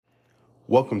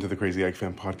Welcome to the Crazy AEK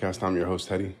Fan Podcast. I'm your host,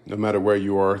 Teddy. No matter where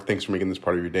you are, thanks for making this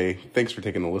part of your day. Thanks for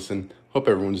taking a listen. Hope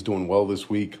everyone's doing well this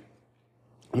week.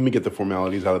 Let me get the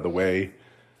formalities out of the way.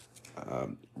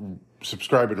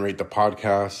 Subscribe and rate the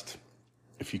podcast.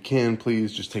 If you can,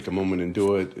 please just take a moment and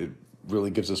do it. It really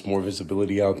gives us more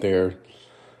visibility out there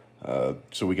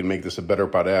so we can make this a better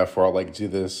podcast. We're all like to do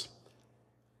this.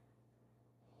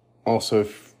 Also,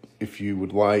 if you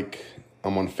would like,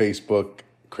 I'm on Facebook,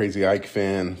 Crazy AEK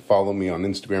Fan. Follow me on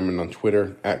Instagram and on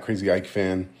Twitter at Crazy AEK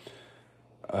Fan.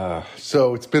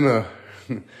 So it's been a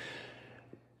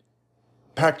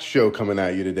packed show coming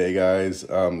at you today, guys.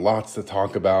 Lots to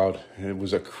talk about. It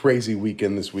was a crazy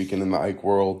weekend this weekend in the AEK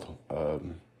world.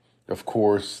 Of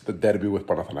course, the derby with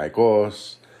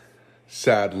Panathinaikos.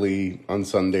 Sadly, on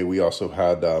Sunday, we also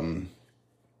had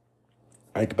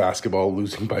AEK basketball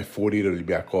losing by 40 to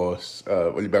Olympiacos.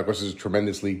 Olympiacos is a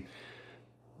tremendously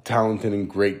talented and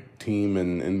great team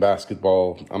in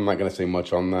basketball. I'm not going to say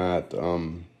much on that.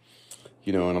 And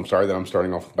I'm sorry that I'm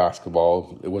starting off with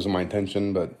basketball. It wasn't my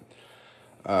intention, but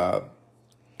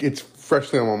it's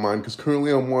freshly on my mind because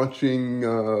currently I'm watching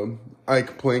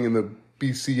AEK playing in the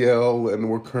BCL, and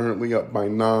we're currently up by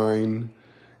 9,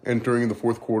 entering the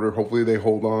fourth quarter. Hopefully they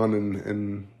hold on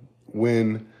and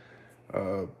win,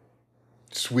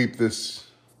 sweep this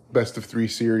best of 3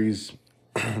 series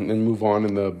and move on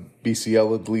in the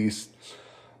BCL at least.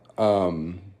 But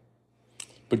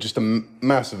just a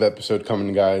massive episode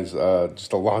coming, guys.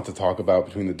 Just a lot to talk about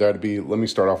between the derby. Let me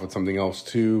start off with something else,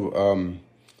 too.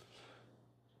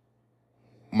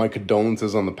 My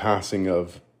condolences on the passing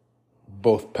of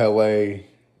both Pele.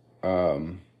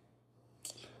 I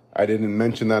didn't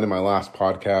mention that in my last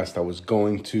podcast. I was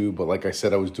going to, but like I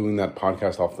said, I was doing that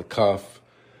podcast off the cuff.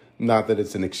 Not that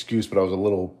it's an excuse, but I was a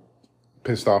little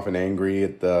pissed off and angry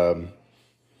at the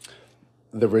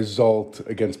result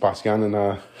against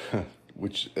Pasianina,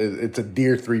 which it's a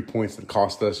dear 3 points that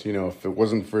cost us. If it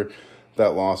wasn't for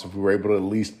that loss, if we were able to at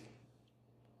least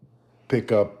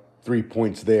pick up 3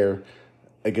 points there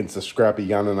against the scrappy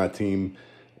Yanina team,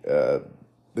 the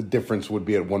difference would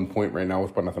be at 1 point right now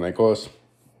with Panathinaikos.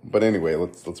 But anyway,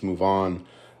 let's move on.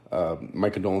 My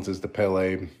condolences to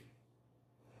Pele.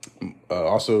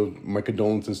 Also, my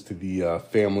condolences to the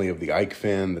family of the AEK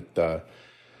fan that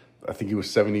I think he was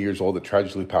 70 years old that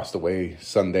tragically passed away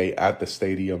Sunday at the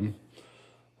stadium.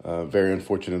 Very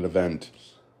unfortunate event.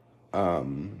 But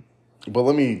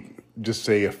let me just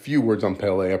say a few words on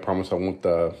Pele. I promise I won't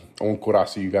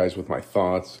harass you guys with my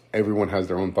thoughts. Everyone has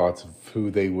their own thoughts of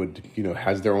who they would,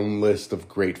 has their own list of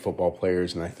great football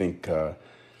players. And I think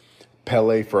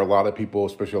Pele, for a lot of people,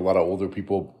 especially a lot of older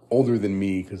people, older than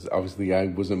me, because obviously I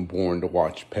wasn't born to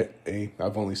watch Pele.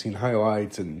 I've only seen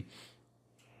highlights, and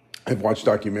I've watched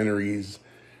documentaries,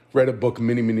 read a book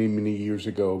many, many, many years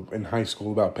ago in high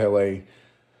school about Pele.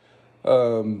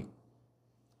 For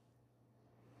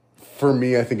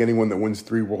me, I think anyone that wins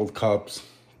 3 World Cups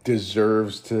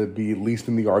deserves to be at least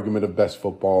in the argument of best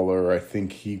footballer. I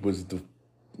think he was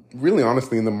really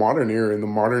honestly, in the modern era, in the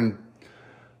modern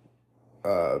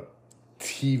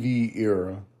TV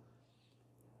era,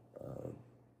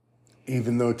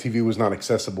 even though TV was not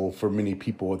accessible for many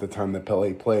people at the time that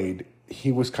Pele played,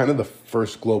 he was kind of the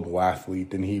first global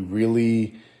athlete, and he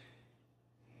really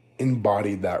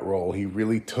embodied that role. He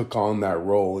really took on that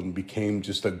role and became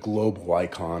just a global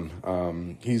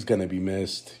icon. He's going to be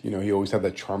missed. He always had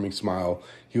that charming smile.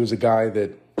 He was a guy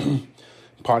that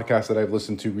podcasts that I've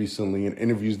listened to recently and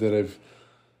interviews that I've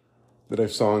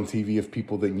saw on TV of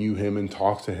people that knew him and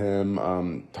talked to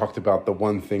him, talked about the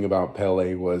one thing about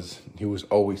Pele was he was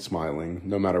always smiling.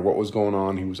 No matter what was going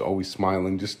on, he was always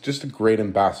smiling. Just a great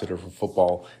ambassador for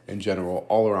football in general,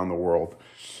 all around the world.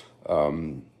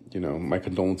 My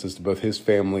condolences to both his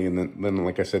family and then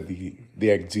like I said, the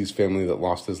Egzi's family that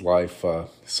lost his life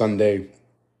Sunday.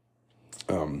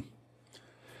 From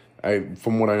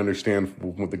what I understand,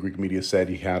 from what the Greek media said,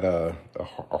 he had a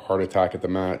heart attack at the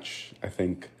match, I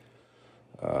think.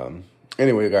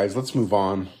 Anyway, guys, let's move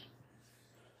on.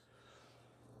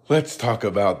 Let's talk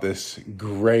about this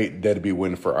great derby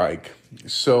win for AEK.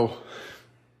 So,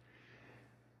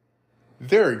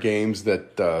 there are games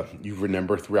that you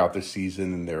remember throughout the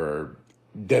season, and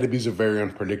derbies are very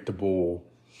unpredictable.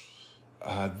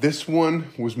 This one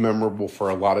was memorable for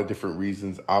a lot of different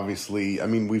reasons. Obviously, I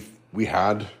mean, we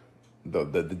had the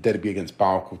derby against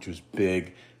PAOK, which was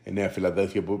big in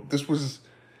Philadelphia, but this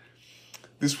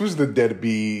was the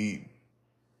derby,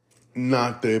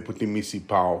 not the Putimisi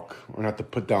PAOK, or not to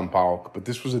put down PAOK, but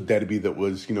this was a derby that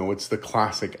was, it's the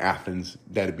classic Athens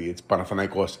derby. It's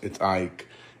Panathinaikos, it's AEK.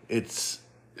 It's,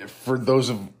 for those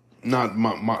of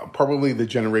not probably the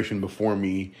generation before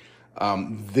me,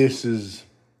 This is,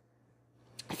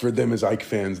 for them as AEK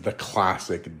fans, the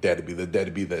classic derby, the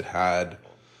derby that had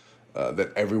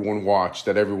that everyone watched,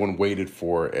 that everyone waited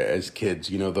for as kids.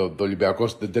 You know, the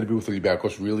derby with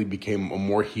Olympiacos really became a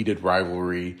more heated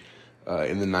rivalry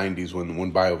in the 90s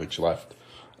when Bajovic left.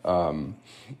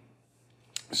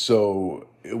 So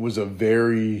it was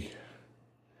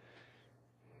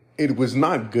it was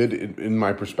not good in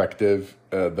my perspective,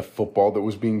 the football that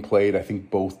was being played. I think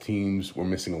both teams were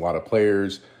missing a lot of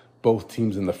players. Both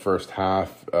teams in the first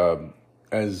half,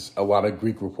 as a lot of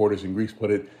Greek reporters in Greece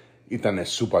put it, ήταν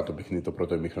σούπα το παιχνίδι το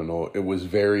πρώτο ημίχρονο. It was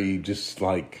very just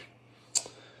like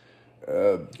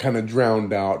kind of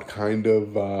drowned out,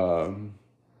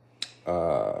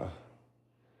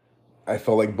 I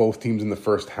felt like both teams in the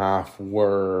first half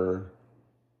were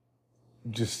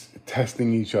just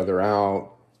testing each other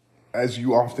out, as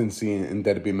you often see in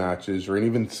derby matches, or in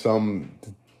even some,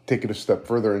 to take it a step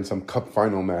further, in some cup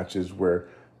final matches where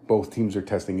both teams are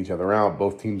testing each other out.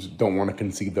 Both teams don't want to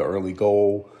concede the early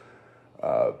goal.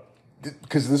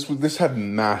 Because this had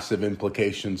massive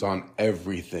implications on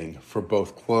everything for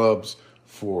both clubs.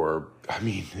 I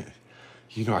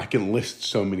can list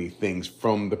so many things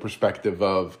from the perspective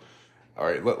of, all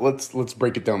right, let's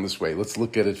break it down this way. Let's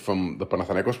look at it from the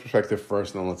Panathinaikos perspective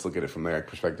first, and then let's look at it from the AEK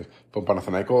perspective. From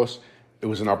Panathinaikos, it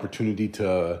was an opportunity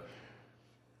to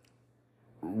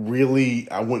really,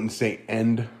 I wouldn't say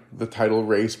end the title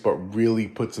race, but really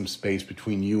put some space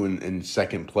between you and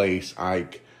second place,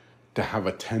 AEK, to have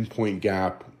a 10-point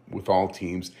gap with all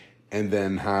teams, and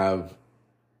then have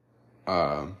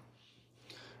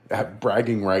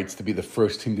bragging rights to be the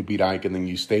first team to beat AEK in the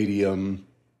new stadium.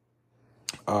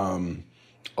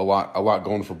 A lot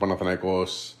going for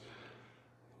Panathinaikos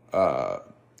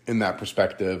in that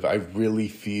perspective. I really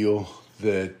feel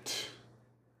that,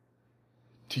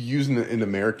 to use an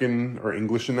American or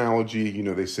English analogy,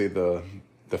 they say the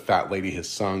fat lady has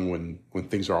sung when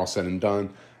things are all said and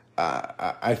done.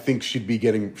 I think she'd be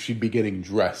getting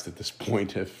dressed at this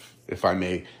point, if I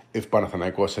may, if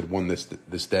Panathinaikos had won this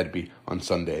derby on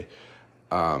Sunday.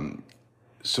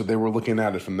 So they were looking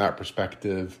at it from that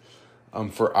perspective.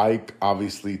 For AEK,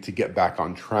 obviously, to get back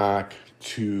on track,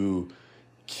 to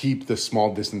keep the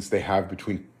small distance they have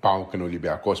between PAOK and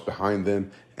Olympiacos behind them,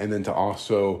 and then to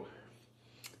also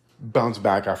bounce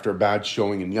back after a bad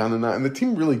showing in Giannina. And the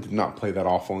team really did not play that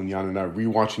awful in Giannina.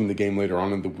 Rewatching the game later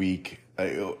on in the week,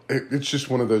 it's just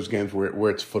one of those games where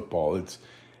it's football. It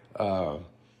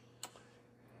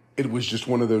was just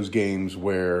one of those games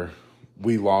where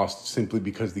we lost simply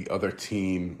because the other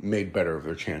team made better of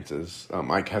their chances.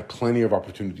 AEK had plenty of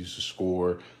opportunities to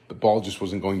score. The ball just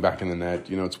wasn't going back in the net.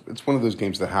 It's one of those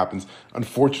games that happens.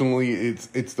 Unfortunately,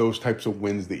 it's those types of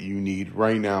wins that you need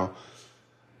right now.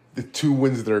 The two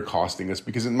wins that are costing us,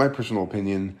 because in my personal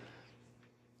opinion,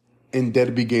 in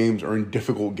derby games or in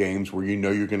difficult games where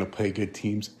you're going to play good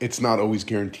teams, it's not always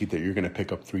guaranteed that you're going to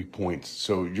pick up 3 points.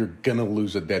 So you're going to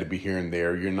lose a derby here and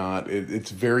there. It's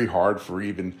very hard for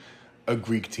even a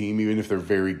Greek team, even if they're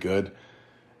very good,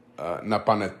 να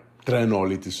πάνε τρένο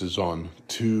όλη τη σεζόν,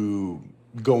 to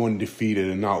go undefeated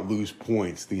and not lose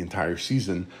points the entire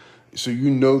season. So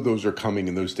those are coming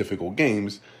in those difficult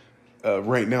games.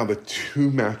 Right now, the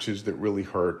two matches that really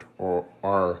hurt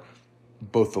are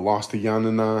both the loss to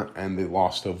Giannina and the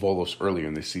loss to Volos earlier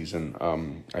in the season.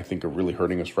 I think are really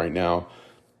hurting us right now.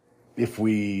 If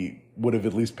we would have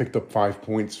at least picked up 5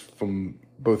 points from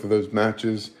both of those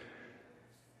matches,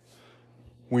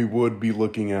 we would be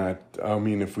looking at,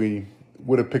 if we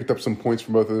would have picked up some points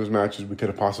from both of those matches, we could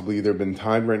have possibly either been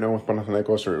tied right now with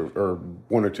Panathinaikos or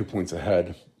 1 or 2 points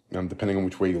ahead, depending on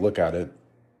which way you look at it.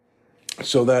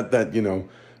 So that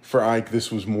for AEK, this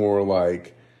was more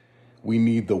like, we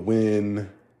need the win.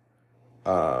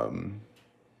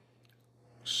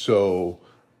 So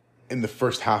in the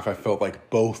first half, I felt like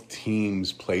both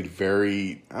teams played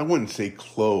very, I wouldn't say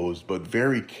close, but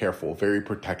very careful, very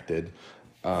protected.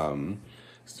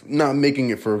 Not making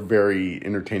it for a very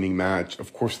entertaining match.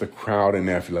 Of course, the crowd in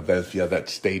Philadelphia, that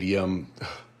stadium,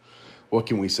 what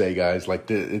can we say, guys? Like,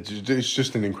 it's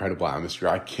just an incredible atmosphere.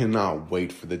 I cannot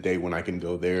wait for the day when I can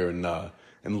go there and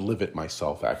live it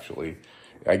myself, actually.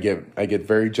 I get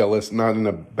very jealous, not in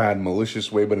a bad, malicious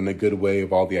way, but in a good way,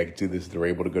 of all the activities that are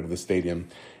able to go to the stadium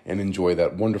and enjoy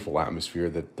that wonderful atmosphere,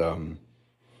 that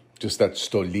just that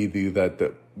stolidi,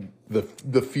 that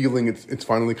the feeling, it's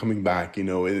finally coming back.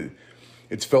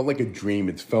 It's felt like a dream.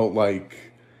 It's felt like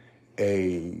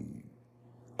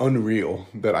unreal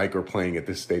that AEK are playing at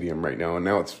this stadium right now. And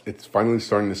now it's finally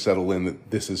starting to settle in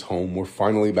that this is home. We're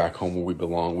finally back home where we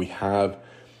belong. We have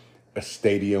a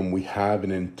stadium. We have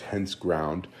an intense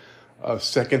ground.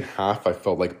 Second half, I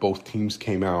felt like both teams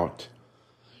came out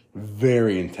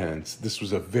very intense. This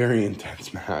was a very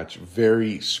intense match,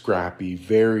 very scrappy,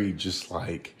 very just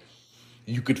like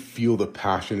you could feel the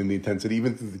passion and the intensity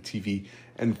even through the TV.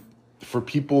 And for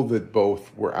people that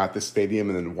both were at the stadium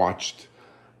and then watched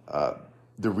the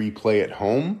replay at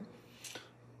home,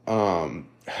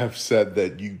 have said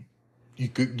that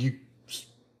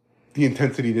the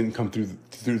intensity didn't come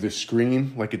through the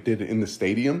screen like it did in the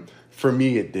stadium. For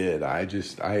me, it did.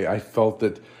 I felt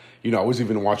that, I was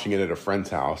even watching it at a friend's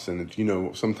house, and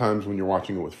sometimes when you're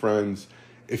watching it with friends,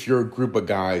 if you're a group of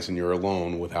guys and you're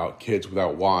alone without kids,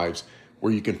 without wives,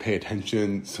 where you can pay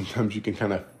attention, sometimes you can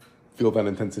kind of feel that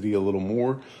intensity a little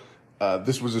more.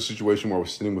 This was a situation where I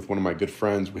was sitting with one of my good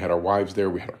friends. We had our wives there,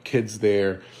 we had our kids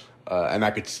there, and I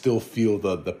could still feel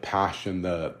the passion,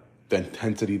 the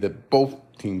intensity that both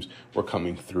teams were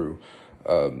coming through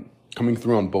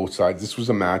on both sides. This was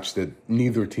a match that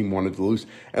neither team wanted to lose.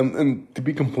 And to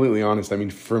be completely honest, I mean,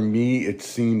 for me, it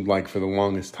seemed like for the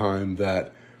longest time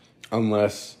that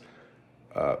unless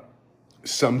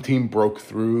some team broke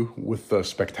through with a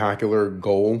spectacular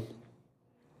goal,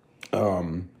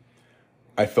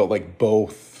 I felt like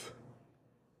both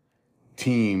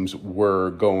teams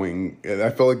were going. I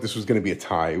felt like this was going to be a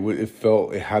tie.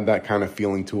 It had that kind of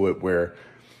feeling to it where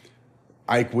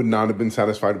I would not have been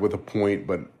satisfied with a point,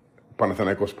 but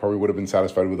Panathinaikos probably would have been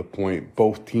satisfied with a point.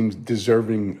 Both teams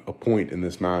deserving a point in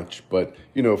this match, but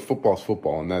football's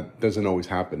football, and that doesn't always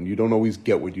happen. You don't always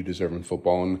get what you deserve in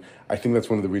football, and I think that's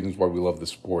one of the reasons why we love the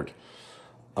sport.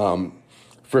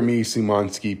 For me,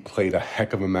 Szymanski played a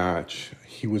heck of a match.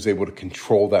 He was able to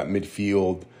control that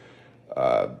midfield.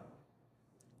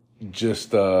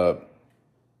 Just a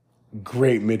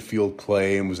great midfield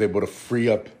play, and was able to free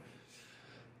up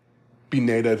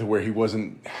Pineda to where he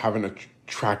wasn't having to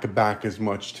track back as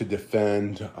much to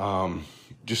defend. There's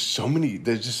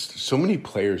just so many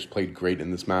players played great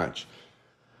in this match.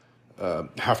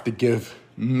 Have to give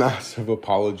massive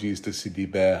apologies to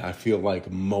Sidibe. I feel like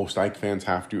most AEK fans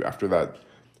have to after that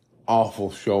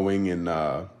awful showing in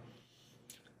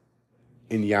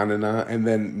Yanina, and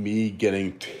then me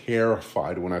getting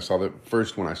terrified when I saw the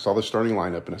starting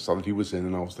lineup and I saw that he was in,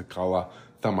 and I was like, "Kala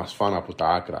tamasfana puta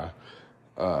akra."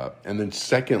 And then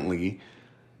secondly,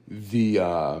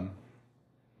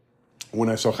 when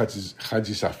I saw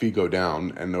Haji Safi go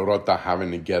down and Rota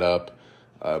having to get up,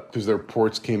 because the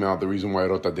reports came out, the reason why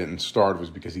Rota didn't start was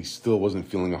because he still wasn't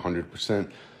feeling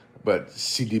 100%. But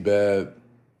Sidibe,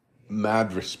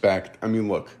 mad respect. I mean,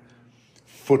 look,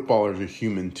 footballers are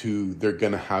human too. They're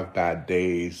going to have bad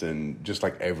days, and just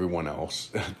like everyone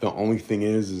else. The only thing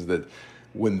is that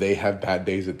when they have bad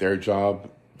days at their job,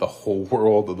 the whole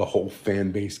world, the whole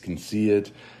fan base can see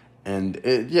it. And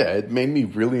it made me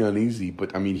really uneasy.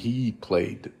 But I mean, he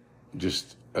played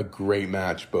just a great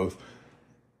match, both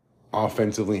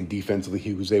offensively and defensively.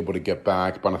 He was able to get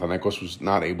back. Panathinaikos was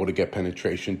not able to get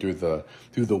penetration through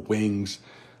the wings,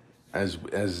 as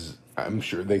I'm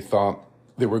sure they thought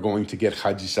they were going to get.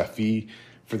 Haji Safi,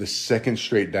 for the second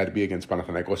straight derby against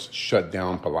Panathinaikos, shut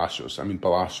down Palacios. I mean,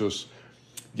 Palacios,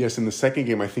 yes, in the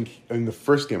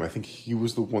first game, I think he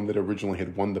was the one that originally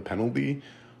had won the penalty,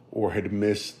 or had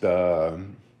missed a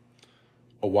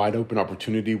wide open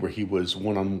opportunity where he was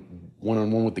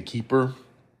one-on-one with the keeper.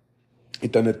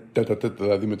 Ήταν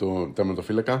δηλαδή με το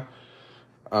τερματοφύλακα.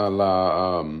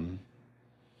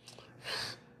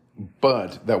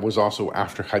 But that was also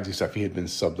after Haji Safi had been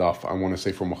subbed off, I want to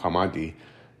say, for Mohammadi.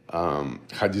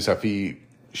 Haji Safi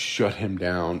shut him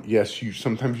down. Yes,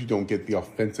 sometimes you don't get the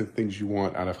offensive things you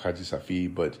want out of Haji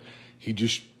Safi, but he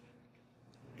just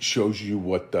shows you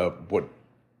what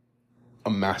a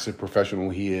massive professional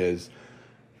he is.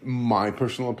 My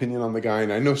personal opinion on the guy,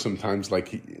 and I know sometimes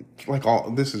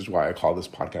this is why I call this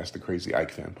podcast the Crazy AEK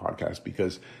Fan Podcast,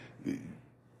 because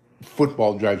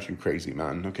football drives you crazy,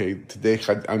 man. Okay, today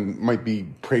I might be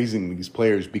praising these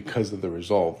players because of the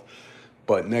result,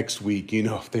 but next week,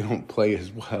 if they don't play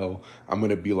as well, I'm going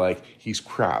to be like, he's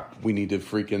crap. We need to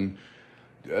freaking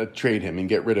trade him and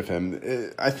get rid of him.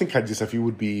 I think Haji Safi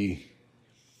would be...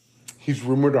 He's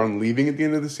rumored on leaving at the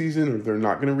end of the season, or they're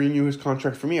not going to renew his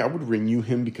contract. For me, I would renew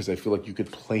him because I feel like you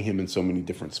could play him in so many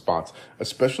different spots,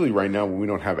 especially right now when we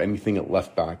don't have anything at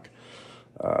left back.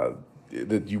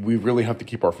 We really have to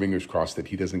keep our fingers crossed that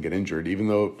he doesn't get injured, even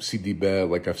though Sidibe,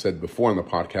 like I've said before on the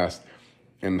podcast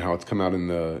and how it's come out in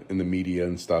the media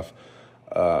and stuff,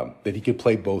 that he could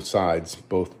play both sides,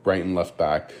 both right and left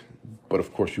back. But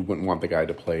of course, you wouldn't want the guy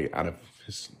to play out of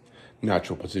his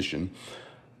natural position.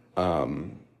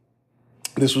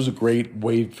 This was a great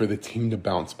way for the team to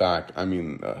bounce back. I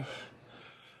mean,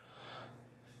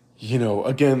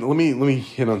 Again, let me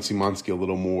hit on Szymanski a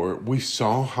little more. We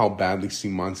saw how badly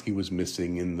Szymanski was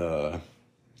missing in the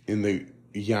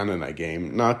Yanina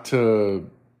game. Not to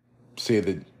say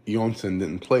that Jonsson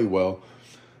didn't play well,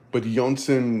 but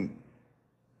Jonsson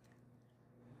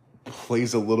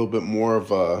plays a little bit more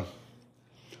of a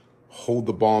hold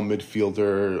the ball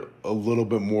midfielder, a little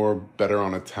bit more better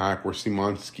on attack, where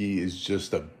Szymanski is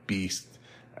just a beast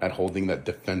at holding that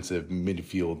defensive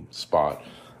midfield spot.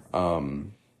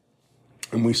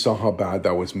 And we saw how bad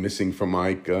that was missing from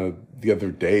Ike the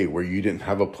other day, where you didn't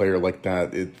have a player like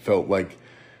that. It felt like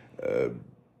the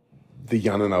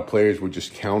Yanina players were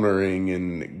just countering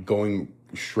and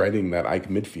shredding that Ike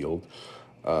midfield.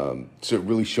 So it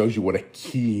really shows you what a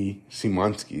key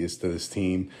Szymanski is to this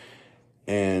team.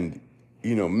 And,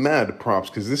 mad props,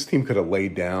 because this team could have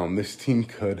laid down. This team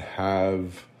could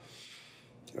have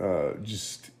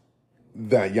just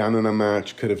that Yanina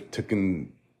match could have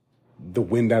taken the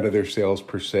wind out of their sails,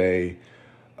 per se.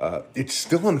 It's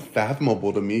still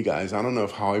unfathomable to me, guys. I don't know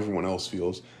how everyone else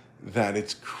feels, that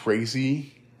it's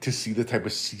crazy to see the type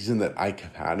of season that Ike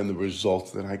have had and the results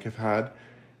that Ike have had,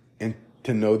 and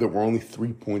to know that we're only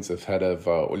 3 points ahead of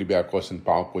Olympiacos and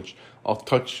PAOK, which I'll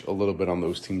touch a little bit on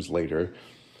those teams later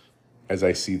as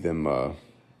I see them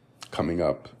coming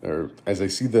up, or as I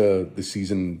see the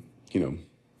season,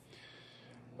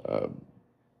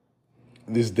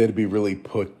 this derby really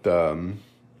put,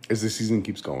 as the season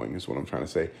keeps going, is what I'm trying to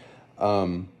say.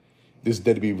 This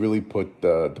derby really put,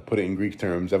 to put it in Greek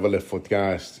terms, έβαλε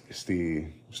φωτιά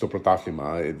στο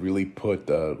πρωτάθλημα. It really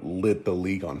lit the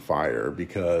league on fire,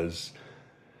 because,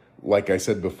 like I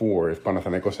said before, if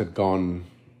Panathinaikos had gone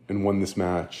and won this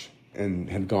match and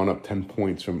had gone up 10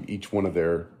 points from each one of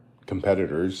their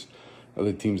competitors,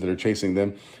 the teams that are chasing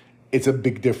them, it's a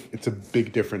big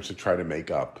difference to try to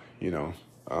make up,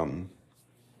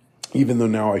 even though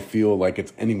now I feel like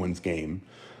it's anyone's game,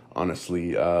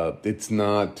 honestly. It's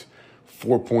not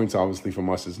 4 points, obviously, from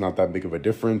us. It's not that big of a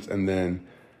difference. And then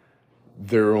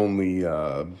they're only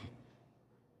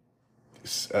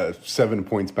 7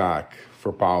 points back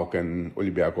for PAOK, and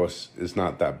Olympiacos is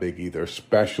not that big either,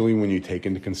 especially when you take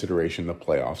into consideration the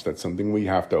playoffs. That's something we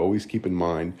have to always keep in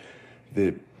mind,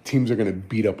 that teams are going to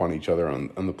beat up on each other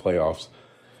on the playoffs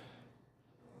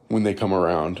when they come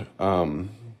around.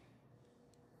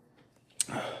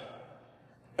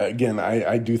 Again,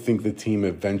 I do think the team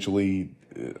eventually,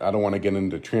 I don't want to get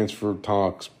into transfer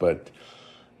talks, but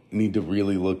need to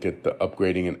really look at the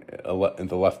upgrading in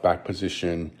the left back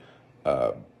position.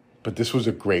 But this was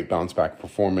a great bounce back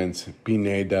performance.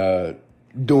 Pineda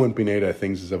doing Pineda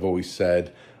things, as I've always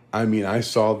said. I mean, I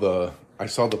saw the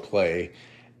play,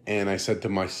 and I said to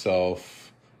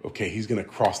myself, okay, he's going to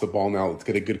cross the ball now. Let's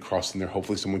get a good cross in there.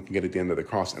 Hopefully someone can get at the end of the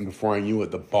cross. And before I knew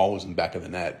it, the ball was in the back of the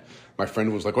net. My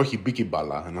friend was like, oh, hibiki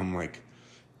bala. And I'm like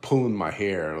pulling my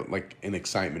hair, like in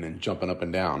excitement and jumping up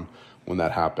and down when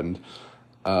that happened.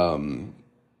 And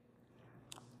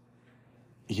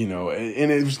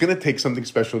it was going to take something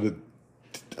special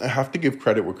I have to give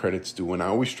credit where credit's due. And I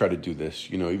always try to do this,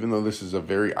 even though this is a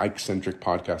very Ike-centric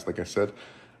podcast, like I said,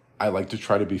 I like to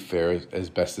try to be fair as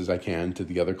best as I can to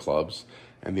the other clubs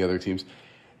and the other teams.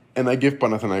 And I give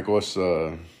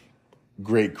Panathinaikos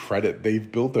great credit.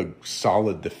 They've built a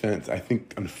solid defense. I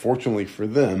think, unfortunately for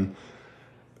them,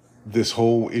 this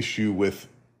whole issue with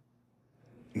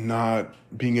not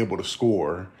being able to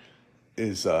score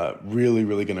is really,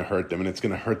 really going to hurt them, and it's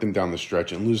going to hurt them down the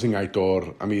stretch. And losing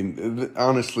Aitor, I mean,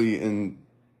 honestly, and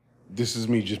this is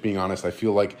me just being honest, I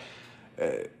feel like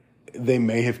they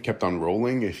may have kept on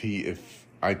rolling if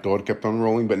Aitor kept on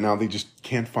rolling, but now they just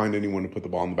can't find anyone to put the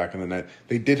ball in the back of the net.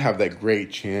 They did have that great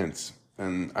chance,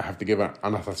 and I have to give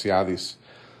Anastasiadis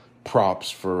props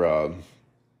for,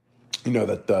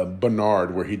 that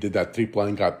Bernard, where he did that triple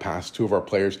and got past two of our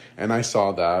players, and I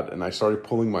saw that, and I started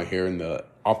pulling my hair in the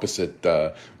opposite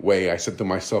way. I said to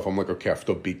myself, I'm like, okay, I've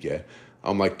stopped Bike.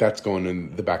 I'm like, that's going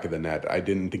in the back of the net. I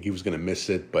didn't think he was going to miss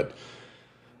it, but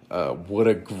what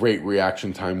a great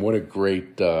reaction time. What a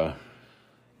great,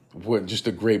 just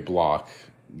a great block.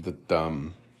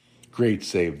 That great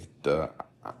save that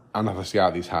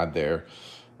Anastasiadis had there.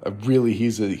 Really,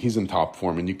 he's in top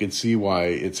form, and you can see why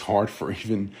it's hard for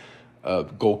even a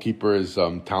goalkeeper as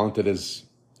talented as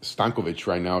Stankovic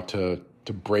right now to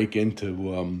break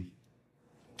into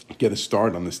get a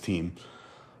start on this team.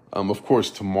 Of course,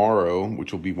 tomorrow,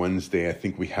 which will be Wednesday, I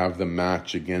think we have the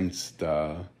match against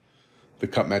the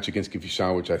cup match against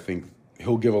Kifishan, which I think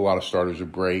he'll give a lot of starters a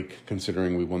break,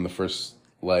 considering we won the first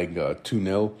leg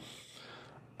 2-0.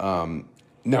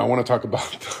 Now, I want to talk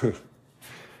about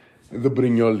the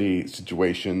Brignoli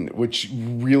situation, which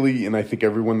really, and I think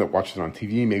everyone that watched it on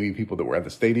TV, maybe people that were at the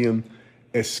stadium,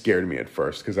 it scared me at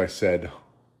first because I said,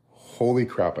 holy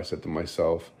crap, I said to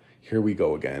myself, here we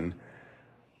go again.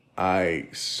 I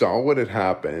saw what had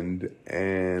happened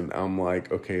and I'm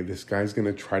like, okay, this guy's going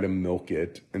to try to milk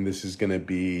it. And this is going to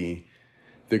be,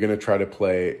 they're going to try to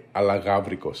play a la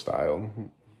Gavrico style,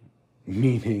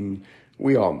 meaning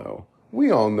we all know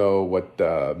what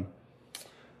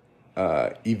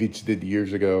Ivic did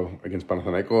years ago against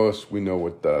Panathinaikos. We know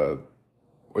what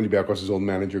Olympiacos' old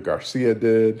manager Garcia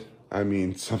did. I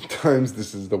mean, sometimes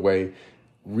this is the way,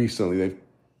 recently,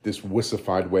 this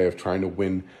wussified way of trying to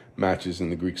win matches in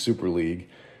the Greek Super League.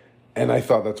 And I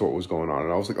thought that's what was going on.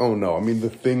 And I was like, oh no. I mean, the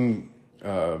thing,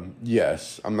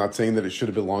 yes, I'm not saying that it should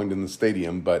have belonged in the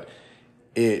stadium, but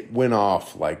it went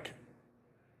off like,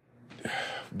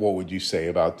 what would you say,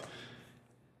 about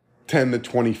 10 to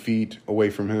 20 feet away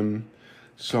from him.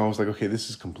 So I was like, okay, this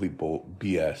is complete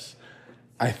BS.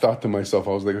 I thought to myself,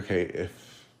 I was like, okay,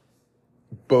 if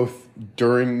both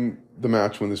during the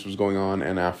match when this was going on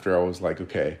and after, I was like,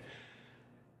 okay,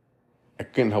 I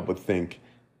couldn't help but think,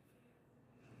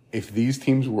 if these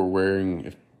teams were wearing,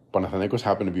 if Panathinaikos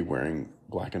happened to be wearing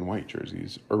black and white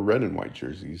jerseys or red and white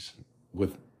jerseys,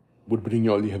 would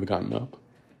Brignoli have gotten up?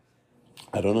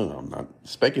 I don't know. I'm not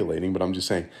speculating, but I'm just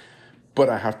saying. But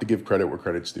I have to give credit where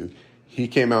credit's due. He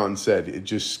came out and said it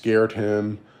just scared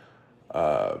him.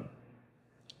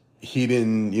 He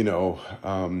didn't,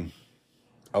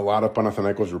 a lot of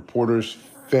Panathinaikos reporters,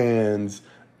 fans,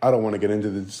 I don't want to get into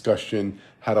the discussion,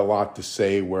 had a lot to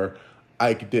say where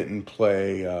Ike didn't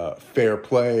play fair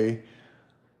play.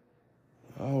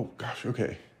 Oh, gosh,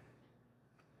 okay.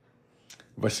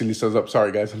 Vasily says up.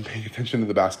 Sorry, guys, I'm paying attention to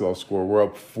the basketball score. We're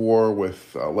up 4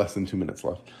 with less than 2 minutes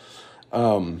left.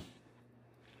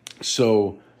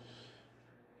 So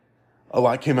a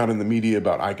lot came out in the media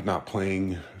about Ike not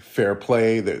playing fair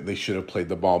play, that they should have played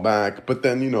the ball back. But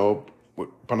then,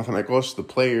 Panathinaikos, the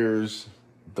players,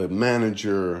 the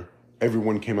manager,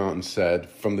 everyone came out and said,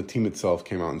 from the team itself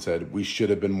came out and said, we should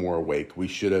have been more awake. We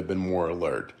should have been more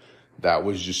alert. That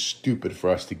was just stupid for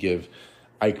us to give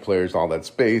Ike players all that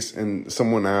space. And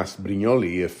someone asked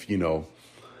Brignoli if,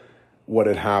 what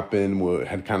had happened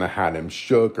had kind of had him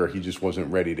shook or he just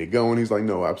wasn't ready to go. And he's like,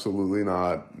 no, absolutely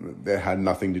not. That had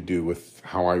nothing to do with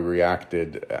how I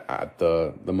reacted at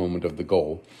the moment of the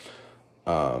goal.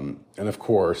 And of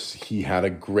course, he had a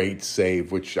great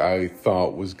save, which I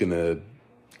thought was going to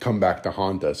come back to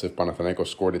haunt us if Panathinaikos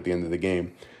scored at the end of the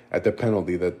game at the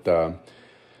penalty that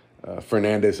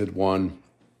Fernandez had won.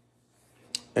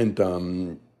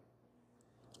 And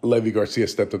Levi Garcia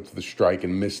stepped up to the strike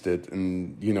and missed it.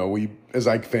 And, we, as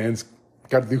Ike fans,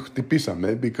 got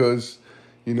htipisame because,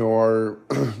 our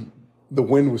the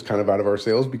wind was kind of out of our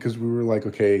sails because we were like,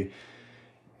 okay,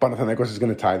 Panathinaikos is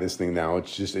going to tie this thing now.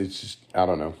 It's just, I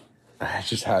don't know. I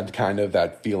just had kind of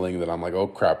that feeling that I'm like, oh,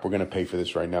 crap, we're going to pay for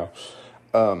this right now.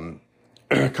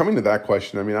 Coming to that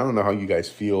question, I don't know how you guys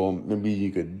feel. Maybe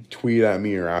you could tweet at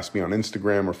me or ask me on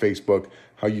Instagram or Facebook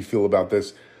how you feel about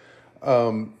this.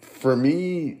 For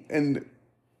me, and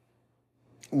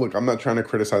look, I'm not trying to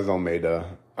criticize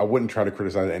Almeida. I wouldn't try to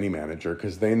criticize any manager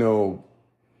because they know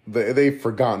they've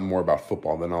forgotten more about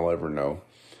football than I'll ever know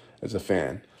as a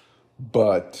fan.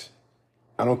 But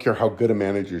I don't care how good a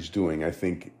manager's doing. I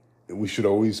think we should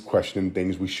always question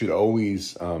things. We should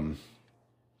always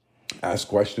ask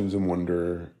questions and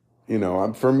wonder.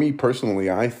 For me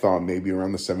personally, I thought maybe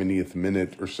around the 70th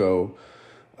minute or so,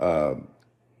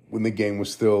 when the game was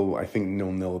still, I think,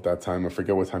 0-0 at that time. I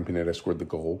forget what time Pineda scored the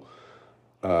goal.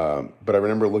 But I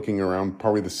remember looking around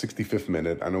probably the 65th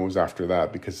minute. I know it was after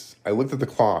that because I looked at the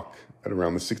clock at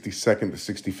around the 62nd to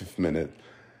 65th minute.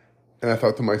 And I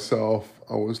thought to myself,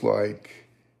 I was like,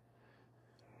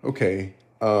 okay,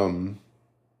 when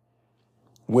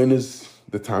is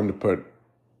the time to put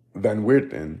Van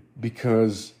Weert in?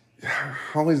 Because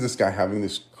how is this guy having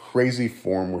this crazy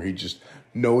form where he just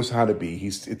knows how to be?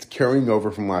 It's carrying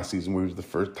over from last season where he was the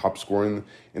first top scorer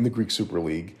in the Greek Super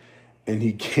League, and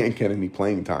he can't get any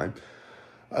playing time.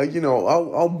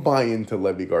 I'll buy into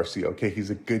Levi Garcia. Okay, he's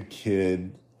a good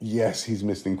kid. Yes, he's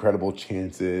missed incredible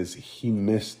chances. He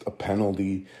missed a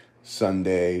penalty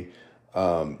Sunday.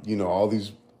 All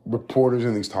these reporters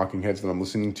and these talking heads that I'm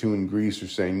listening to in Greece are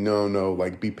saying, no,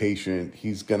 be patient.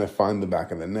 He's going to find the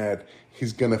back of the net.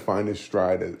 He's going to find his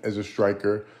stride as a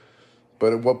striker.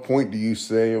 But at what point do you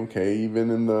say, okay,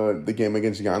 even in the game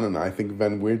against Yanina, I think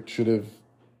Van Weert should have,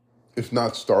 if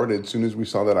not started, as soon as we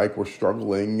saw that Ike was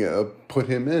struggling, put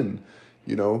him in,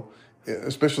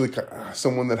 especially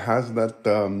someone that has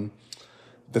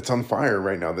that's on fire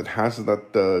right now, that has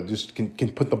that just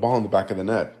can put the ball in the back of the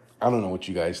net. I don't know what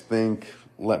you guys think.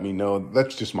 Let me know.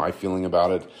 That's just my feeling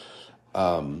about it.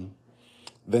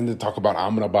 Then to talk about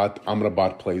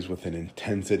Amrabat plays with an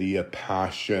intensity, a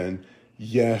passion.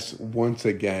 Yes, once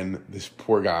again, this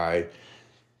poor guy,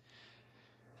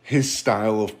 his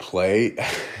style of play,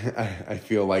 I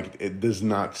feel like it does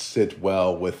not sit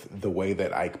well with the way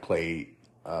that Ike play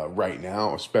right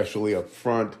now, especially up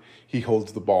front. He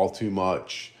holds the ball too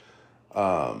much.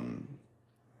 For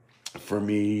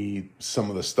me, some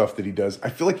of the stuff that he does, I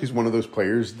feel like he's one of those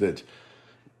players that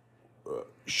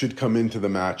should come into the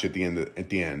match at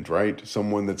the end, right?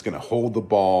 Someone that's going to hold the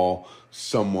ball,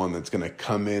 someone that's going to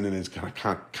come in and is kind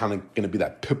of going to be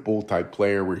that pit bull type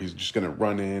player where he's just going to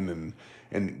run in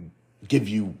and give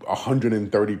you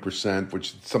 130%,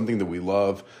 which is something that we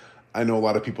love. I know a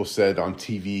lot of people said on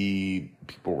TV,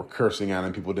 people were cursing at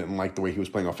him, people didn't like the way he was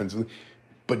playing offensively,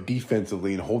 but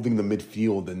defensively and holding the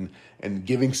midfield and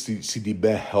giving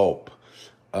Sidibe help,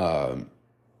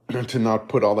 to not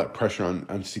put all that pressure on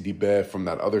Sidibe from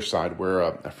that other side where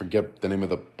I forget the name of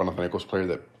the Panathinaikos player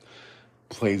that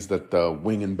plays that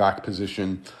wing and back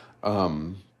position.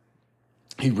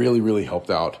 He really, really helped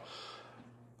out.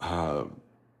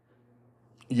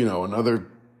 Another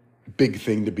big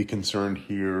thing to be concerned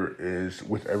here is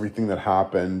with everything that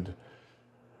happened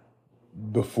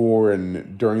before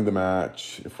and during the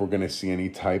match, if we're going to see any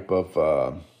type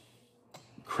of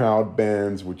crowd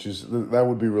bans, that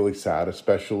would be really sad,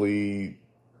 especially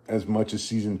as much as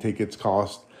season tickets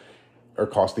are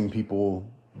costing people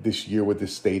this year with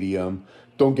this stadium.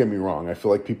 Don't get me wrong. I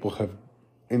feel like people have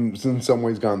in some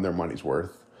ways gotten their money's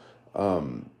worth.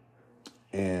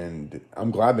 And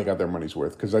I'm glad they got their money's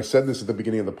worth, because I said this at the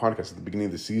beginning of the podcast, at the beginning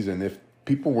of the season. If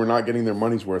people were not getting their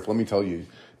money's worth, let me tell you,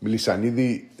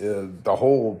 Milisanidi, the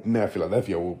whole Nea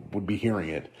Philadelphia would be hearing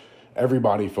it.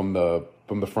 Everybody from the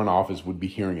front office would be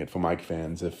hearing it from Ike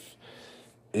fans if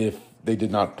they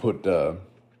did not put a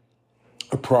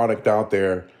product out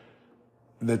there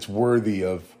that's worthy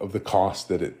of the cost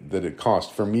that it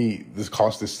cost. For me, this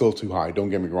cost is still too high. Don't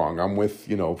get me wrong. I'm with,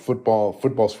 football.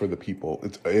 Football's for the people.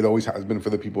 It always has been for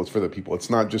the people. It's for the people.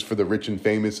 It's not just for the rich and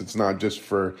famous. It's not just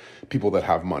for people that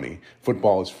have money.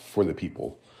 Football is for the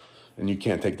people, and you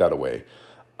can't take that away.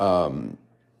 But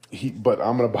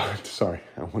sorry,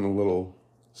 I went a little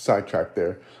sidetracked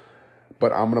there.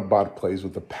 But Amrabat plays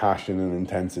with the passion and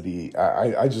intensity.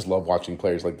 I just love watching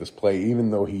players like this play,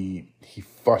 even though he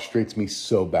frustrates me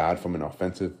so bad from an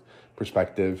offensive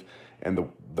perspective, and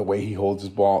the way he holds the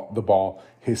ball,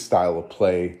 his style of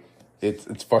play,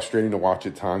 it's frustrating to watch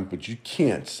at times. But you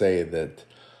can't say that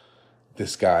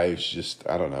this guy is just,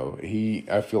 I don't know.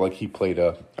 I feel like he played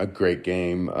a great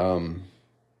game.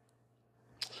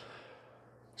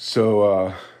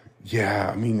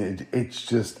 Yeah, I mean,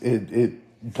 it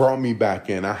brought me back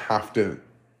in. I have to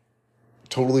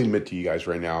totally admit to you guys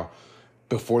right now,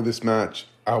 before this match,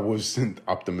 I wasn't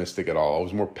optimistic at all. I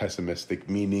was more pessimistic,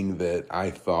 meaning that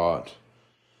I thought,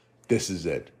 this is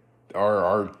it.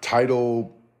 Our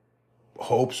title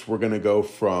hopes were going to go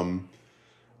from,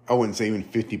 I wouldn't say even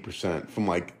 50%, from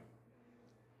like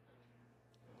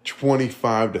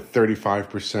 25 to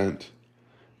 35%,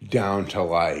 down to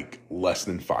like less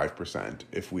than 5%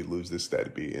 if we lose this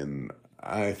derby. And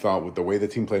I thought, with the way the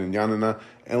team played in Yanina,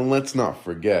 and let's not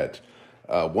forget,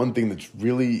 one thing that's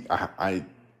really, I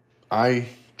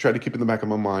try to keep in the back of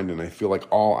my mind, and I feel like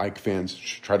all Ike fans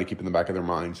should try to keep in the back of their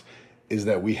minds, is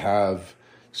that we have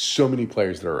so many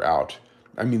players that are out.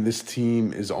 I mean, this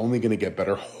team is only going to get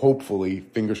better, hopefully,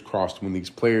 fingers crossed, when these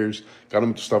players,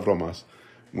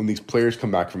 when these players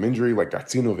come back from injury, like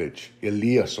Gacinovic,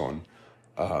 Eliasson,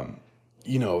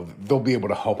 they'll be able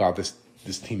to help out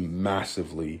this team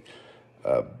massively.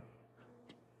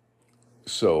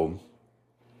 So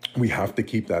we have to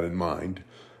keep that in mind.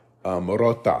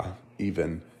 Morota,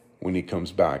 even when he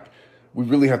comes back, we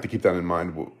really have to keep that in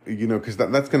mind, because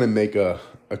that's going to make a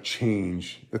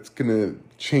change. That's going to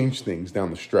change things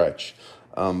down the stretch.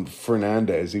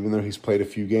 Fernandez, even though he's played a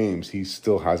few games, he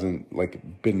still hasn't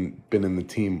been in the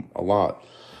team a lot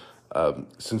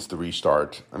since the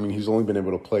restart. I mean, he's only been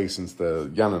able to play since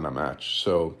the Yanina match,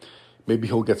 so maybe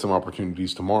he'll get some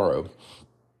opportunities tomorrow.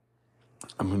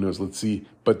 Who knows? Let's see.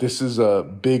 But this is a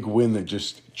big win that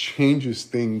just changes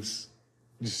things,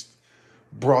 just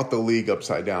brought the league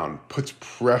upside down, puts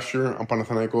pressure on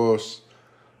Panathinaikos,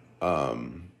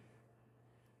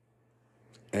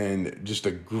 and just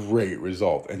a great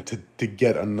result. And to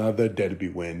get another derby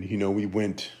win, we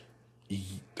went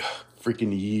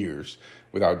freaking years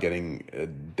without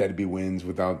getting derby wins,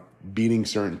 without beating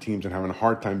certain teams and having a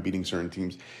hard time beating certain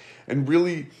teams. And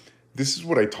really, this is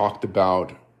what I talked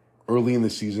about early in the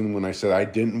season when I said I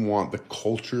didn't want the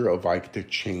culture of AEK to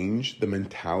change, the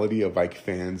mentality of AEK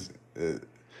fans,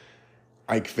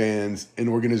 and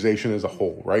organization as a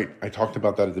whole, right? I talked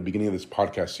about that at the beginning of this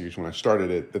podcast series when I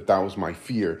started it, that was my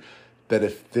fear, that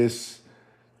if this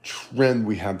trend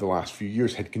we had the last few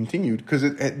years had continued, because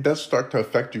it does start to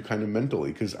affect you kind of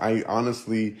mentally, because I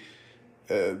honestly,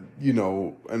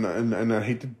 and I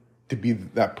hate to be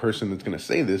that person that's going to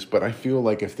say this, but I feel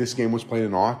like if this game was played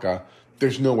in Oaxaca,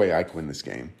 there's no way AEK win this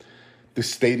game. The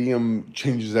stadium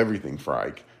changes everything for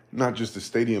AEK. Not just the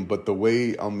stadium, but the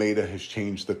way Almeida has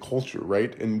changed the culture,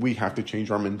 right? And we have to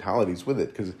change our mentalities with it,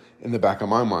 because in the back of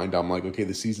my mind, I'm like, okay,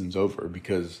 the season's over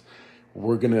because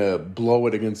we're going to blow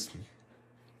it against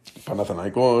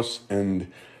Panathinaikos,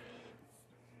 and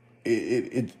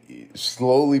it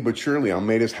slowly but surely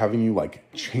Almeida's having you like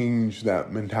change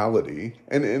that mentality,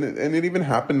 and it even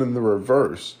happened in the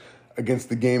reverse against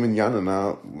the game in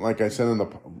Yanina. Like I said in the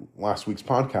last week's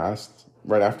podcast,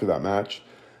 right after that match,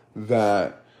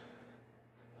 that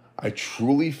I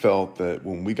truly felt that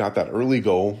when we got that early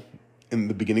goal in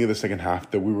the beginning of the second half,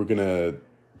 that we were gonna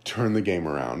turn the game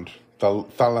around. We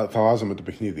would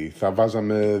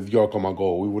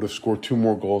have scored 2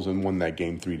 more goals and won that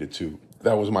game 3-2.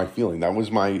 That was my feeling. That was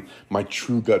my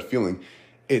true gut feeling.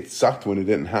 It sucked when it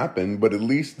didn't happen, but at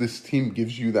least this team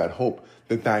gives you that hope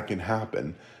that can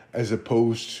happen, as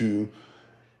opposed to,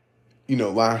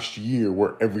 last year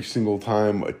where every single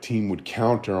time a team would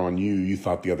counter on you, you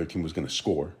thought the other team was going to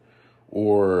score.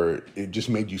 Or it just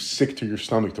made you sick to your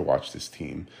stomach to watch this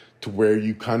team, to where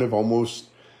you kind of almost,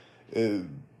 I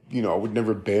would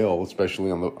never bail,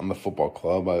 especially on the football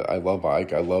club. I love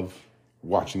AEK. I love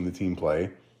watching the team play.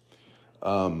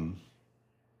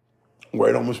 Where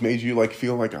it almost made you like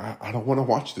feel like I don't want to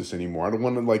watch this anymore. I don't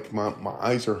want to, like, my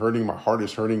eyes are hurting, my heart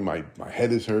is hurting, my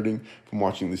head is hurting from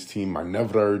watching this team. My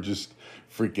nevra are just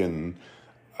freaking.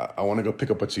 I want to go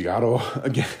pick up a cigarro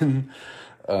again.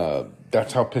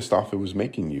 That's how pissed off it was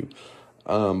making you.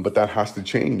 But that has to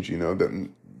change. That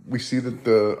we see that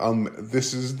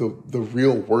this is the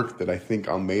real work that I think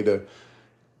Almeida,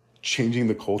 changing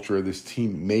the culture of this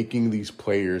team, making these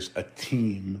players a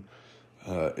team,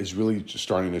 is really just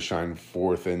starting to shine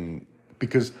forth. And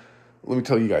because let me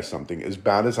tell you guys something, as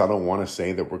bad as I don't want to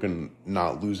say that we're going to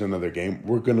not lose another game,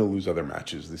 we're going to lose other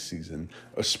matches this season,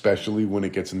 especially when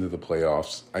it gets into the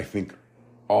playoffs. I think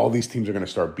all these teams are going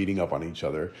to start beating up on each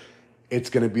other. It's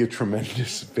going to be a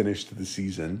tremendous finish to the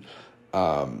season.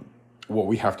 What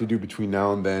we have to do between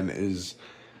now and then is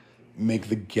make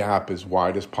the gap as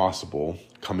wide as possible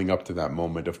coming up to that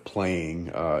moment of playing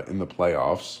in the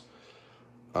playoffs,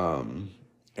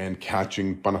 and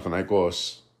catching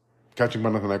Panathinaikos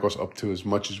up to as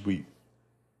much as we,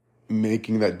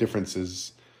 making that difference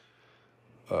as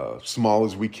small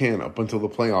as we can up until the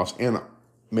playoffs, and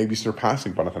maybe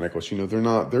surpassing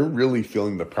Panathinaikos. They're really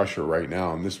feeling the pressure right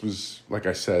now. And this was, like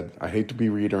I said, I hate to be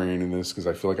reiterating this because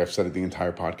I feel like I've said it the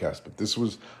entire podcast, but this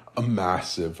was a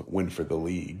massive win for the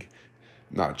league,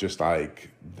 not just AEK.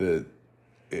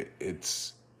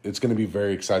 It's going to be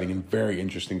very exciting and very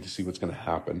interesting to see what's going to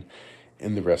happen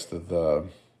in the rest of the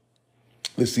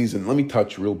season. Let me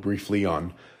touch real briefly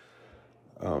on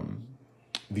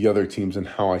the other teams and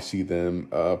how I see them.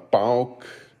 PAOK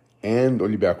and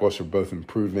Olympiacos are both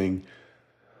improving,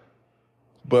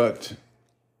 but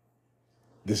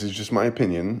this is just my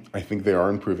opinion. I think they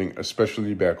are improving,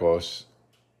 especially Olympiacos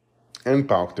and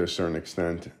PAOK to a certain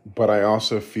extent, but I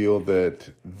also feel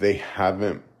that they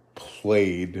haven't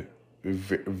played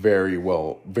very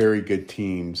well, very good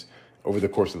teams over the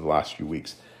course of the last few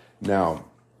weeks. Now,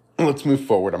 let's move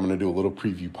forward. I'm going to do a little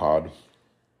preview,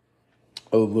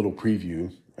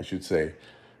 I should say,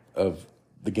 of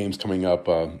the games coming up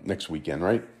next weekend,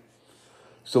 right?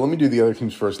 So let me do the other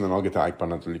teams first, and then I'll get to AEK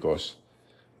Panathinaikos.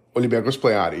 Olympiacos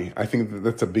play Ari. I think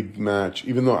that's a big match,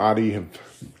 even though Ari have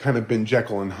kind of been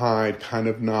Jekyll and Hyde, kind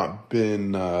of not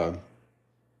been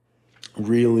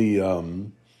really,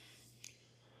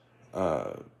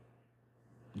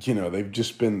 they've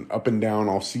just been up and down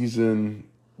all season.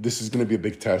 This is going to be a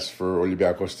big test for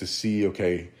Olympiacos to see,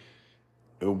 okay,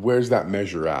 where's that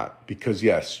measure at? Because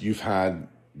yes, you've done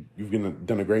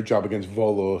a great job against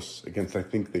Volos, I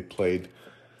think they played,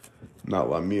 not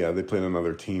Lamia, they played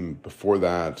another team before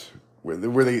that, where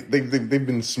they've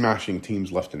been smashing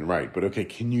teams left and right. But okay,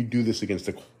 can you do this against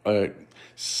a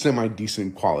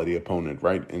semi-decent quality opponent,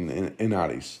 right, in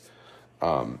Aris?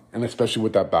 And especially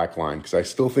with that back line, because I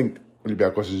still think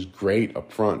Olympiacos is great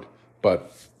up front,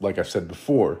 but like I've said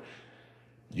before,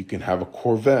 you can have a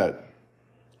Corvette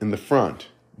in the front,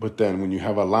 but then when you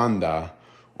have a Landa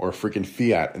or a freaking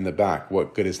Fiat in the back,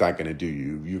 what good is that going to do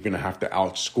you? You're going to have to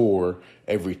outscore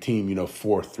every team,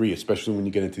 4-3, especially when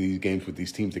you get into these games with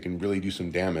these teams that can really do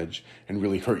some damage and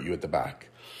really hurt you at the back.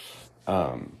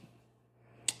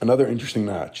 Another interesting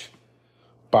match,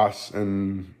 Bas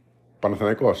and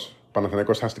Panathinaikos.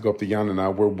 Panathinaikos has to go up to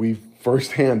Giannina, where we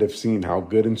firsthand have seen how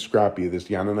good and scrappy this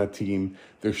Giannina team.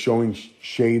 They're showing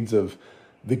shades of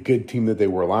the good team that they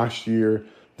were last year,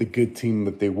 the good team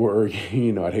that they were, I'd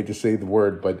hate to say the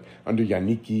word, but under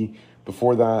Yannicki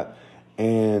before that.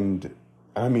 And,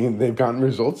 I mean, they've gotten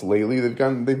results lately. They've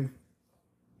gotten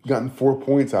 4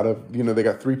 points out of, they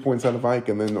got 3 points out of AEK,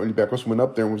 and then Olympiacos went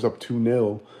up there and was up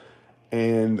 2-0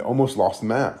 and almost lost the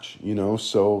match,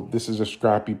 So this is a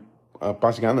scrappy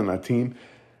Giannina team.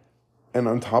 And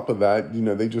on top of that,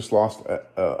 they just lost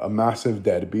a massive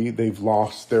deadbeat. They've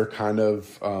lost their kind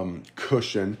of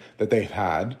cushion that they've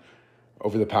had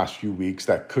over the past few weeks.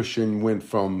 That cushion went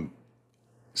from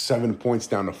 7 points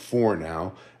down to 4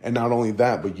 now. And not only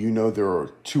that, but there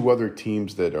are 2 other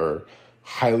teams that are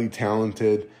highly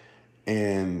talented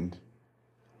and,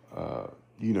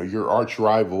 your arch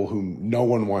rival, whom no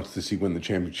one wants to see win the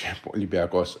championship,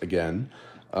 Olympiacos, again,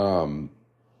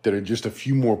 that are just a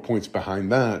few more points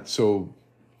behind that. So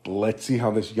let's see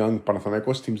how this young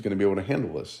Panathinaikos team is going to be able to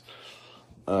handle this.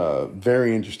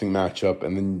 Very interesting matchup.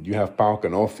 And then you have PAOK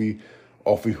and Ofi.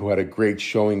 Ofi, who had a great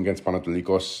showing against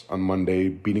Panathinaikos on Monday,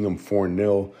 beating them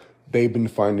 4-0. They've been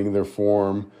finding their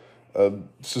form. So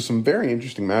some very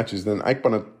interesting matches. Then AEK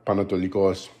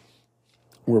Panathinaikos.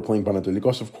 We're playing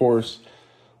Panathinaikos, of course.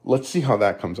 Let's see how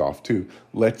that comes off, too.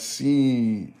 Let's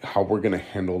see how we're going to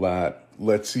handle that.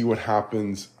 Let's see what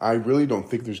happens. I really don't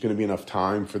think there's going to be enough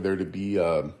time for there to be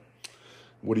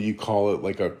what do you call it,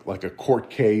 like a court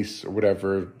case or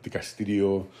whatever, the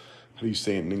Castillo, how do you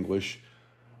say it in English,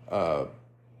 or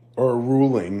a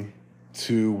ruling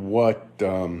to what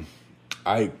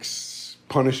AEK's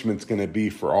punishment's going to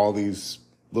be for all these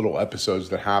little episodes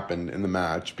that happened in the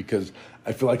match, because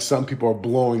I feel like some people are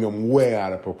blowing them way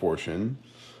out of proportion,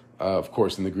 of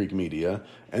course, in the Greek media.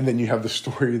 And then you have the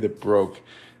story that broke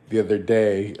the other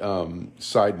day,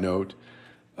 side note,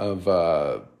 of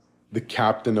the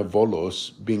captain of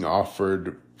Volos being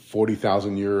offered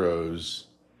 40,000 euros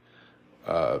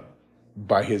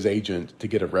by his agent to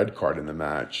get a red card in the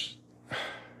match.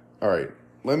 All right,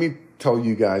 let me tell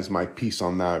you guys my piece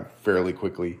on that fairly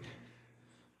quickly.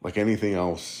 Like anything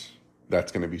else,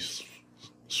 that's going to be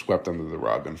swept under the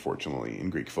rug, unfortunately,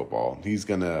 in Greek football. He's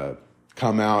going to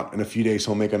come out in a few days,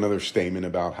 he'll make another statement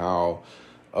about how,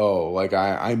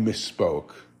 I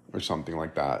misspoke or something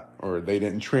like that, or they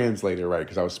didn't translate it right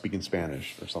because I was speaking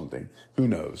Spanish or something. Who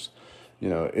knows?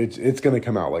 It's going to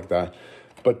come out like that.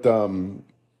 But,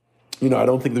 I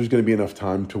don't think there's going to be enough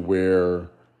time to where,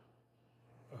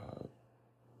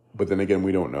 but then again,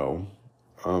 we don't know,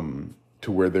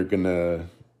 to where they're going to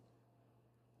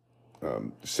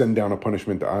send down a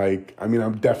punishment to AEK. I mean, I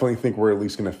definitely think we're at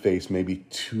least going to face maybe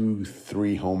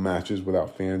 2-3 home matches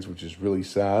without fans, which is really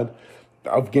sad.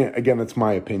 Again, that's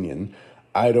my opinion.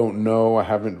 I don't know. I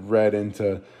haven't read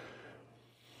into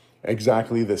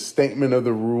exactly the statement of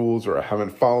the rules, or I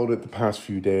haven't followed it the past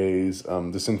few days.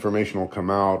 This information will come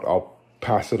out. I'll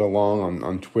pass it along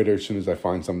on Twitter as soon as I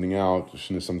find something out, as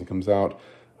soon as something comes out.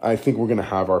 I think we're going to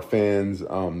have our fans.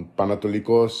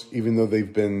 Panathinaikos, even though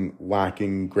they've been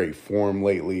lacking great form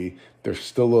lately, they're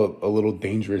still a little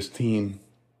dangerous team.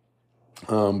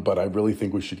 But I really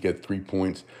think we should get 3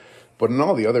 points. But in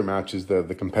all the other matches,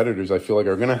 the competitors, I feel like,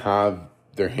 are going to have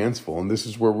their hands full. And this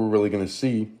is where we're really going to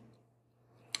see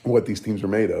what these teams are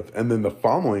made of. And then the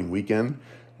following weekend,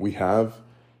 we have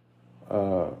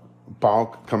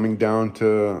PAOK coming down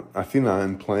to Athena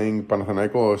and playing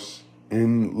Panathinaikos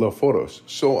in Leoforos.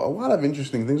 So a lot of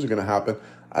interesting things are going to happen.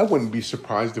 I wouldn't be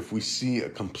surprised if we see a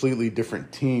completely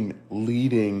different team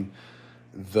leading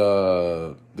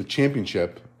the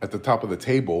championship at the top of the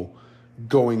table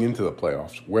going into the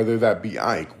playoffs, whether that be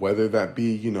AEK, whether that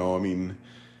be,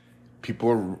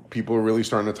 people are really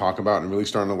starting to talk about and really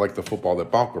starting to like the football that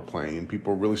PAOK are playing, and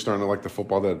people are really starting to like the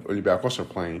football that Olympiacos are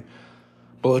playing.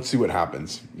 But let's see what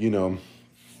happens,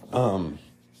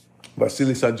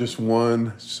 Vasilisa just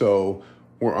won, so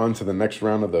we're on to the next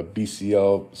round of the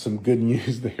BCL. Some good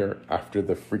news there after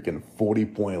the freaking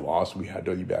 40-point loss we had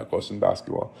to Olympiacos in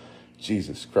basketball.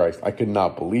 Jesus Christ, I could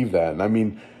not believe that. And I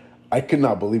mean, I could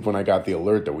not believe when I got the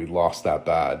alert that we lost that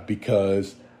bad,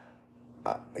 because,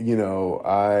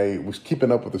 I was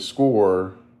keeping up with the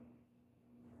score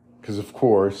because, of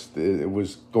course, it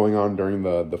was going on during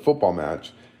the football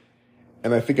match.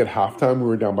 And I think at halftime we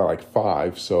were down by like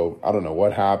 5. So I don't know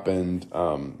what happened.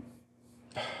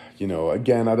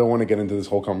 again, I don't want to get into this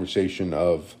whole conversation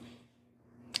of,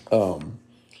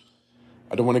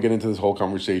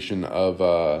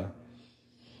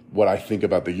 what I think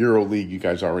about the EuroLeague. You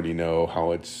guys already know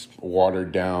how it's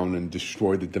watered down and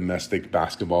destroyed the domestic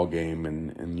basketball game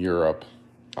in Europe.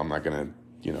 I'm not going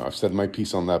to, I've said my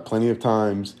piece on that plenty of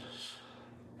times.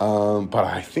 But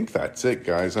I think that's it,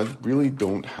 guys. I really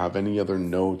don't have any other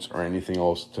notes or anything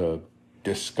else to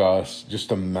discuss.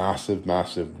 Just a massive,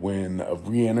 massive win, a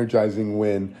re-energizing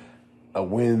win, a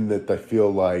win that I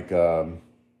feel like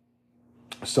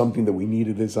something that we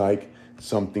needed as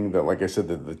something that, like I said,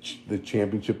 the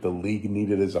championship, the league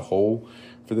needed as a whole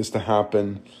for this to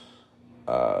happen.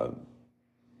 I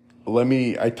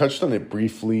touched on it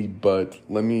briefly, but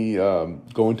let me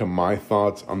go into my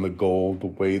thoughts on the goal, the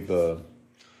way the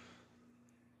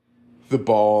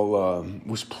ball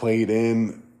was played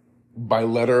in. By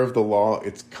letter of the law,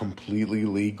 it's completely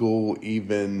legal.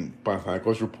 Even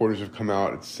Panathinaikos reporters have come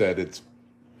out and said it's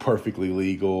perfectly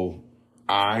legal.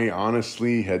 I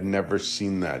honestly had never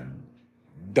seen that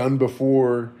done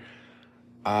before.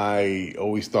 I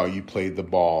always thought you played the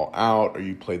ball out or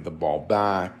you played the ball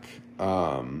back.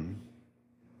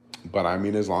 But I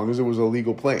mean, as long as it was a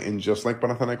legal play, and just like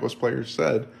Panathinaikos players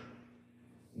said,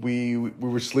 we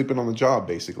were sleeping on the job,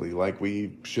 basically. Like,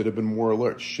 we should have been more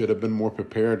alert, should have been more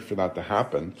prepared for that to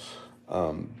happen.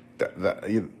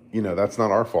 That's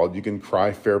not our fault. You can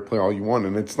cry fair play all you want,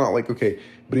 and it's not like, okay,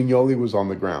 Brignoli was on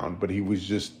the ground, but he was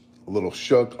just a little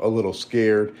shook, a little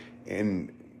scared,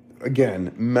 and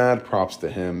again, mad props to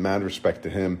him, mad respect to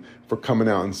him for coming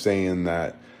out and saying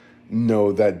that,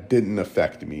 no, that didn't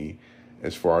affect me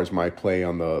as far as my play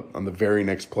on the very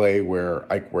next play where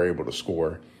AEK were able to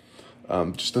score.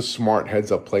 Just a smart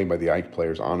heads-up play by the AEK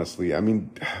players, honestly. I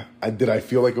mean, did I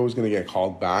feel like it was going to get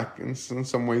called back in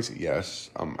some ways? Yes.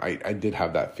 I did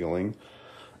have that feeling.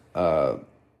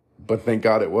 But thank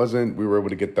God it wasn't. We were able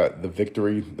to get the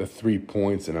victory, the 3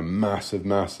 points, and a massive,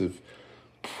 massive,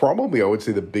 probably I would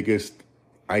say the biggest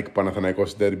AEK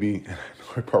Panathinaikos derby.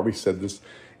 I probably said this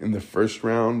in the first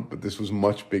round, but this was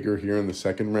much bigger here in the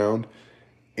second round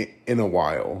in a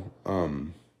while.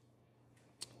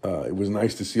 It was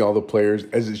nice to see all the players,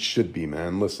 as it should be,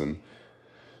 man. Listen,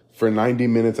 for 90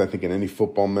 minutes, I think in any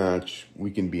football match, we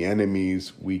can be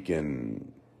enemies. We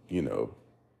can,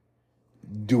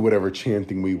 do whatever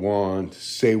chanting we want,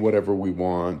 say whatever we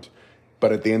want.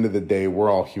 But at the end of the day, we're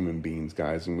all human beings,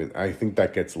 guys. And I think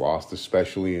that gets lost,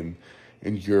 especially in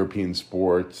European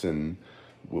sports and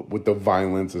with the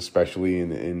violence, especially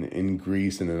in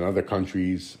Greece and in other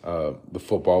countries, the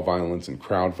football violence and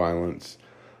crowd violence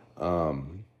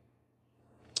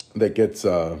that gets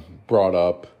brought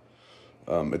up.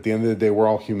 At the end of the day, we're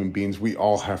all human beings. We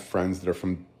all have friends that are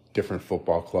from different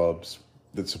football clubs,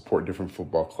 that support different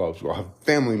football clubs. We all have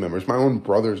family members. My own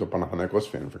brother's a Panathinaikos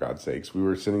fan, for God's sakes. We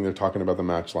were sitting there talking about the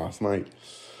match last night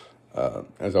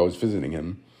as I was visiting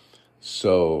him.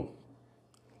 So,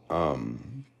 it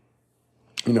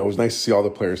was nice to see all the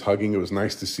players hugging. It was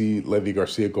nice to see Levi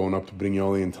Garcia going up to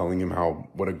Brignoli and telling him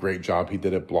what a great job he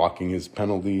did at blocking his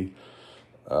penalty.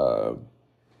 I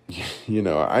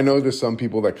know there's some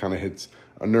people that kind of hits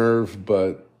a nerve,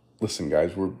 but listen,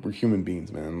 guys, we're human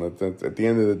beings, man. At the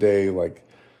end of the day,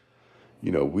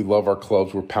 we love our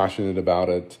clubs. We're passionate about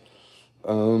it.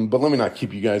 But let me not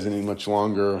keep you guys any much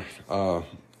longer.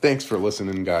 Thanks for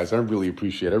listening, guys. I really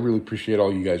appreciate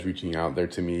all you guys reaching out there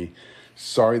to me.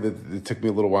 Sorry that it took me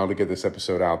a little while to get this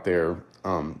episode out there.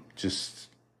 Just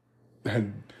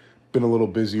had been a little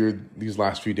busier these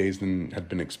last few days than had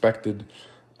been expected.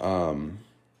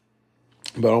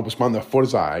 But I'll respond to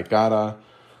Forza AEK.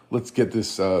 Let's get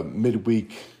this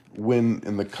midweek win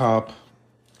in the cup,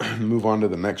 move on to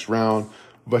the next round.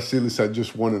 Vasilis had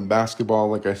just won in basketball,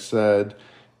 like I said,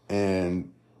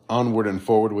 and onward and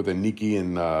forward with Aniki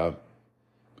and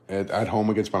at home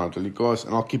against Panathinaikos.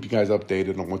 And I'll keep you guys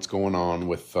updated on what's going on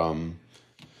with,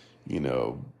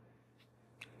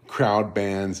 crowd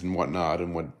bans and whatnot,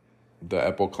 and what the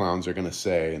Epo clowns are going to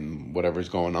say and whatever's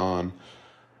going on.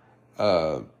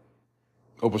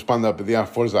 Όπως πάντα, παιδιά,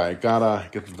 Forza AEK,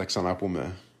 και θα τα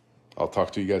ξαναπούμε. I'll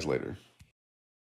talk to you guys later.